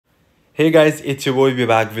Hey guys, it's your boy. We're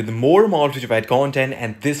back with more multi-byte content,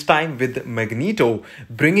 and this time with Magneto,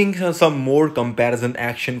 bringing some more comparison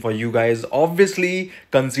action for you guys. Obviously,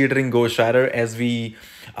 considering Ghost Rider, as we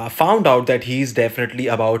found out that he's definitely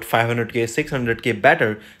about 500k, 600k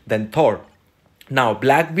better than Thor. Now,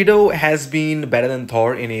 Black Widow has been better than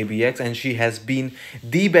Thor in ABX, and she has been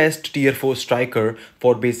the best tier 4 striker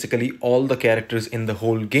for basically all the characters in the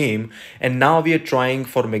whole game. And now we are trying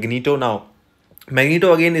for Magneto. Now,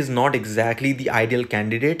 Magneto again is not exactly the ideal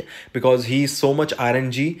candidate because he's so much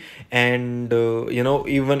RNG, and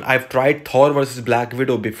even I've tried Thor versus Black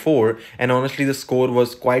Widow before, and honestly the score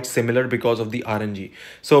was quite similar because of the RNG.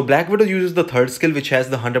 So Black Widow uses the third skill, which has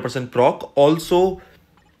the 100% proc, also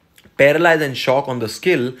paralyze and shock on the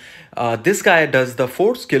skill. This guy does the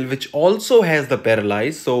fourth skill, which also has the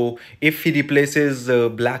paralyze. So if he replaces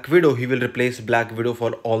Black Widow, he will replace Black Widow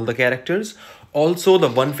for all the characters. Also the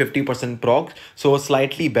 150% proc, so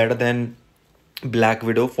slightly better than Black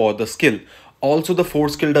Widow for the skill. Also the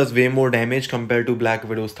fourth skill does way more damage compared to Black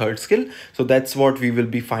Widow's third skill. So that's what we will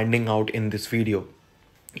be finding out in this video.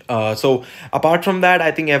 So apart from that,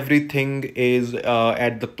 I think everything is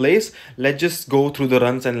at the place. Let's just go through the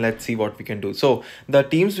runs and let's see what we can do. So the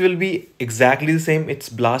teams will be exactly the same. It's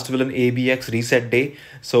Blast Villain ABX reset day.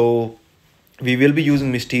 So we will be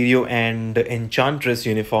using Mysterio and Enchantress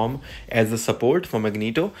uniform as the support for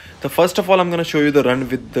Magneto. So first of all, I'm going to show you the run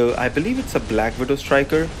with the, I believe it's a Black Widow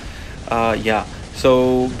striker. Yeah.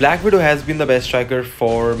 So Black Widow has been the best striker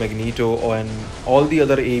for Magneto and all the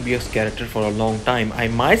other ABX characters for a long time. I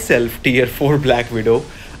myself tier 4 Black Widow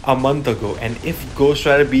a month ago, and if Ghost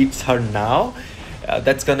Rider beats her now,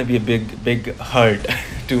 that's gonna be a big hurt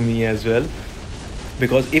to me as well.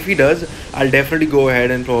 Because if he does, I'll definitely go ahead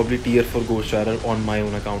and probably tier for Ghost Rider on my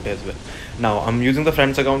own account as well. Now I'm using the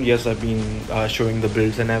friends account. Yes, I've been showing the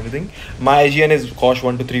builds and everything. My IGN is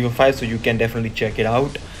Kosh12345, so you can definitely check it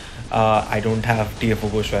out. I don't have tier for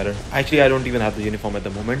Ghost Rider. Actually, I don't even have the uniform at the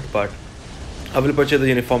moment, but I will purchase the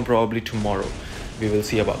uniform probably tomorrow. We will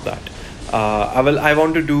see about that. I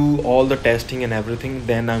want to do all the testing and everything.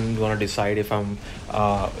 Then I'm gonna decide if I'm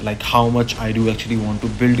like how much I do actually want to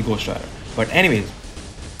build Ghost Rider. But anyways,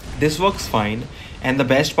 this works fine, and the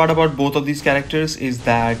best part about both of these characters is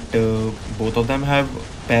that both of them have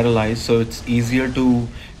paralyzed, so it's easier to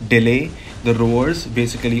delay the roars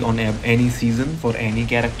basically on any season for any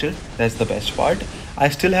character. That's the best part. I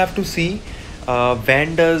still have to see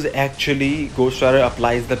when does actually Ghost Rider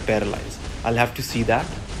applies the paralyze. I'll have to see that,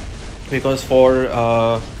 because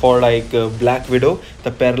for like Black Widow,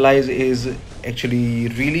 the paralyze is actually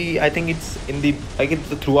really, I think it's in the, like, it's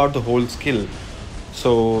throughout the whole skill.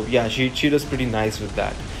 So yeah, she does pretty nice with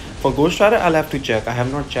that. For Ghost Rider, I'll have to check. I have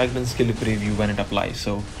not checked in skill preview when it applies,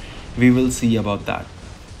 so we will see about that.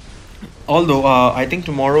 Although I think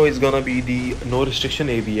tomorrow is gonna be the no restriction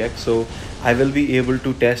ABX, so I will be able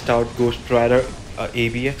to test out Ghost Rider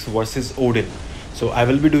ABX versus Odin. So I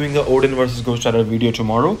will be doing the Odin versus Ghost Rider video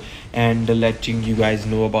tomorrow and letting you guys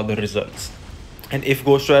know about the results. And if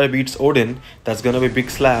Ghost Rider beats Odin, that's gonna be a big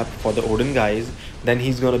slap for the Odin guys. Then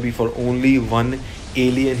he's gonna be for only one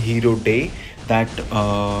alien hero day that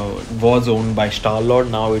was owned by Star-Lord.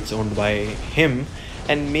 Now it's owned by him,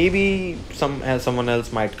 and maybe someone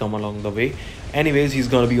else might come along the way. Anyways, he's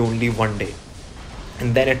gonna be only one day,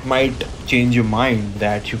 and then it might change your mind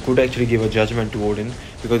that you could actually give a judgment to Odin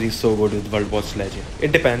because he's so good with World Boss Legend.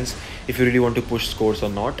 It depends if you really want to push scores or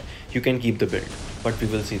not. You can keep the build, but we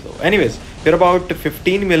will see though. Anyways, we're about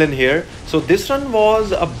 15 million here, so this run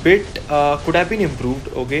was a bit could have been improved,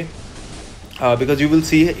 okay? Because you will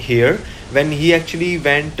see here, when he actually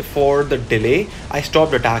went for the delay, I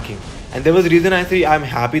stopped attacking, and there was a reason. I'm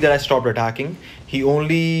happy that I stopped attacking. He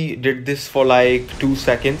only did this for like 2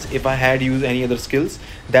 seconds. If I had used any other skills,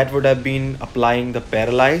 that would have been applying the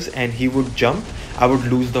paralyze, and he would jump. I would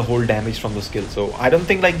lose the whole damage from the skill. So I don't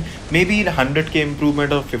think, like, maybe 100k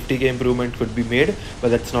improvement or 50k improvement could be made,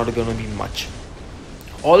 but that's not gonna be much.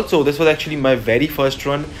 Also, this was actually my very first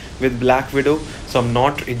run with Black Widow, so I'm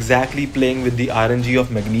not exactly playing with the RNG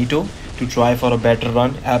of Magneto to try for a better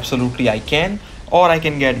run. Absolutely I can, or I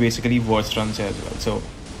can get basically worse runs as well. So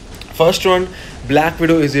first run, Black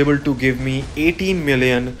Widow is able to give me 18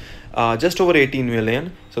 million, just over 18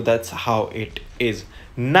 million. So that's how it is.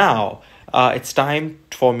 Now it's time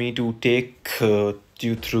for me to take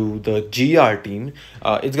you through the GR team.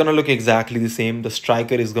 It's gonna look exactly the same. The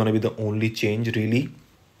striker is gonna be the only change really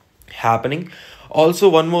happening. Also,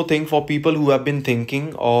 one more thing for people who have been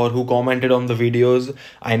thinking or who commented on the videos,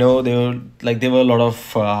 I know there were a lot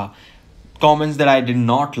of comments that I did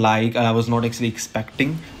not like. I was not actually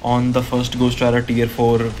expecting on the first Ghost Rider tier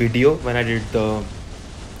 4 video when I did the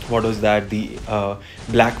what was that, the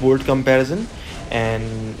Black Bolt comparison.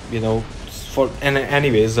 And for and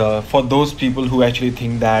anyways, for those people who actually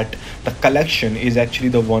think that the collection is actually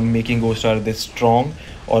the one making Ghost Rider this strong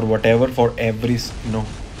or whatever, for every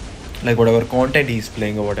like whatever content he's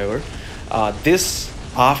playing or whatever, this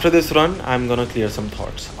after this run I'm gonna clear some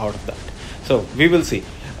thoughts out of that. So we will see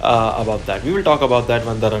about that. We will talk about that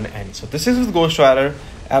when the run ends. So this is with Ghost Rider.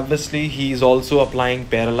 Obviously he is also applying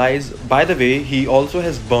Paralyze. By the way, he also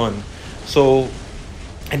has Burn. So,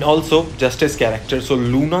 and also Justice character, so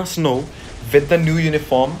Luna Snow with the new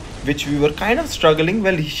uniform, which we were kind of struggling.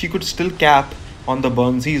 Well, she could still cap on the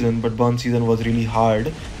Burn season, but Burn season was really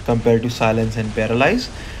hard compared to Silence and Paralyze.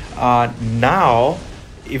 Now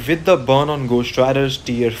with the Burn on Ghost Rider's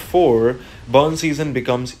tier 4, Burn season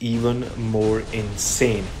becomes even more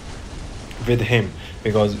insane with him,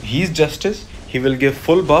 because he's Justice. He will give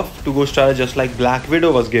full buff to Ghost Rider just like Black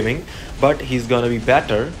Widow was giving, but he's gonna be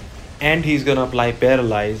better, and he's gonna apply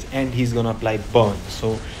Paralyze, and he's gonna apply Burn.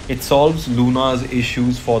 So it solves Luna's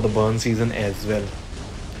issues for the Burn season as well.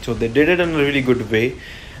 So they did it in a really good way,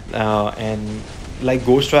 and like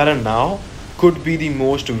Ghost Rider now could be the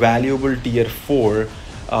most valuable tier 4,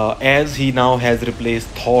 as he now has replaced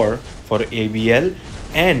Thor for ABL,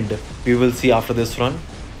 and we will see after this run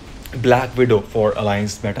Black Widow for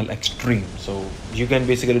Alliance Battle Extreme. So you can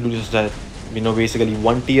basically do just that, basically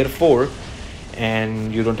one tier 4,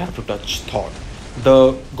 and you don't have to touch Thor.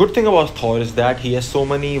 The good thing about Thor is that he has so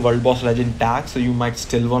many World Boss Legend tags, so you might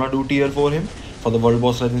still want to do tier 4 him for the World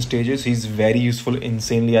Boss Legend stages. He's very useful,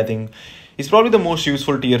 insanely. I think he's probably the most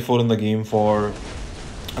useful tier 4 in the game for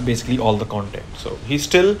basically all the content. So he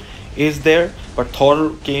still is there, but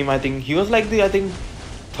Thor came, I think he was like the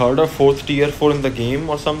third or fourth tier 4 in the game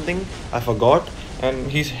or something, I forgot, and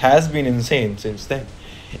he has been insane since then.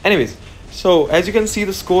 Anyways, so as you can see,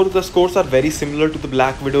 the scores are very similar to the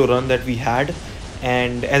Black Widow run that we had.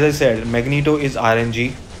 And as I said, Magneto is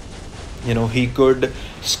RNG. He could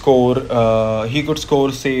score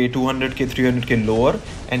say 200k, 300k lower,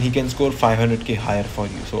 and he can score 500k higher for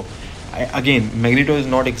you. So again, Magneto is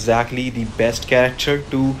not exactly the best character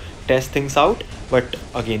to test things out, but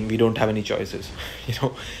again, we don't have any choices.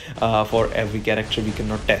 For every character we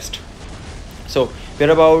cannot test. So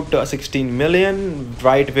we're about 16 million,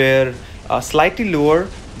 right where slightly lower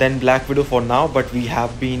than Black Widow for now, but we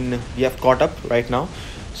have caught up right now.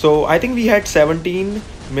 So I think we had 17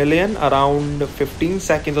 million, around 15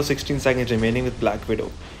 seconds or 16 seconds remaining with Black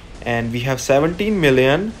Widow, and we have 17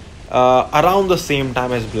 million around the same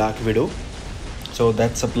time as Black Widow. So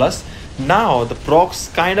that's a plus. Now the procs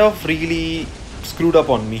kind of really screwed up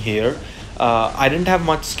on me here. I didn't have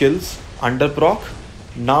much skills under proc.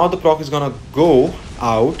 Now the proc is gonna go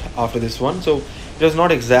out after this one, so it was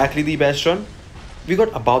not exactly the best run. We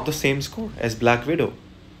got about the same score as Black Widow,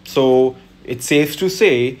 so it's safe to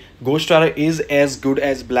say Ghost Rider is as good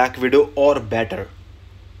as Black Widow or better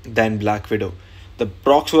than Black Widow. The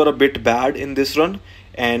procs were a bit bad in this run,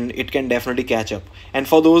 and it can definitely catch up. And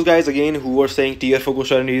for those guys again who are saying tier 4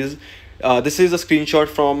 Ghost Rider is, this is a screenshot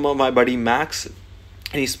from my buddy Max,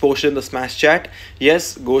 and he's posted in the Smash chat.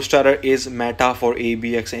 Yes, Ghost Rider is meta for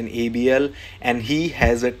ABX and ABL, and he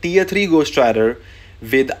has a tier 3 Ghost Rider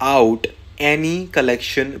without any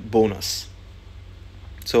collection bonus.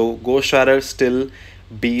 So Ghost Rider still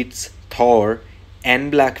beats Thor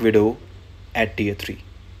and Black Widow at tier 3,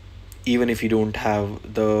 even if you don't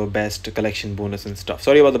have the best collection bonus and stuff.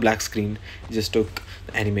 Sorry about the black screen, just took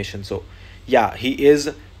the animation. So yeah, he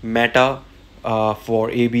is meta for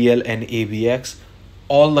ABL and ABX,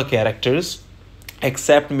 all the characters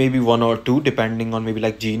except maybe one or two, depending on, maybe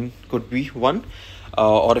like Jean could be one,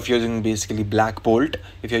 or if you're using basically Black Bolt.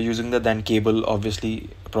 If you're using that, then Cable obviously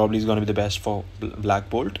probably is going to be the best for Black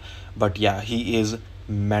Bolt. But yeah, he is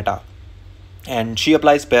meta, and she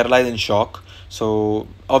applies Paralyze and Shock. So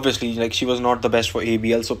obviously, like, she was not the best for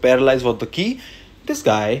ABL, so Paralyze was the key. This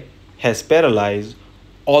guy has Paralyze,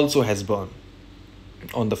 also has Burn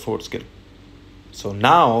on the 4th skill. So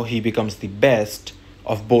now he becomes the best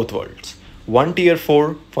of both worlds. One tier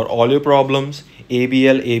 4 for all your problems.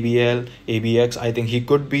 ABL, ABL, ABX. I think he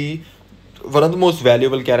could be one of the most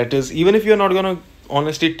valuable characters. Even if you're not gonna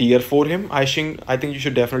honestly tier 4 him, I think you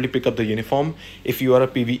should definitely pick up the uniform if you are a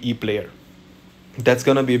PvE player. That's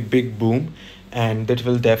gonna be a big boom, and that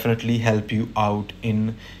will definitely help you out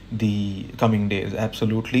in the coming days.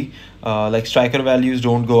 Absolutely. Like, striker values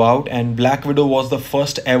don't go out, and Black Widow was the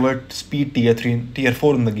first ever speed tier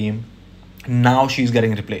 4 in the game. Now she's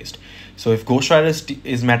getting replaced. So if Ghost Rider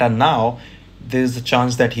is meta now, there's a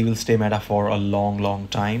chance that he will stay meta for a long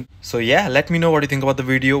time. So yeah, let me know what you think about the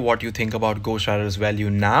video, what you think about Ghost Rider's value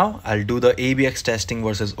now. I'll do the ABX testing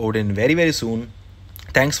versus Odin very soon.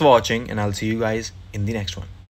 Thanks for watching, and I'll see you guys in the next one.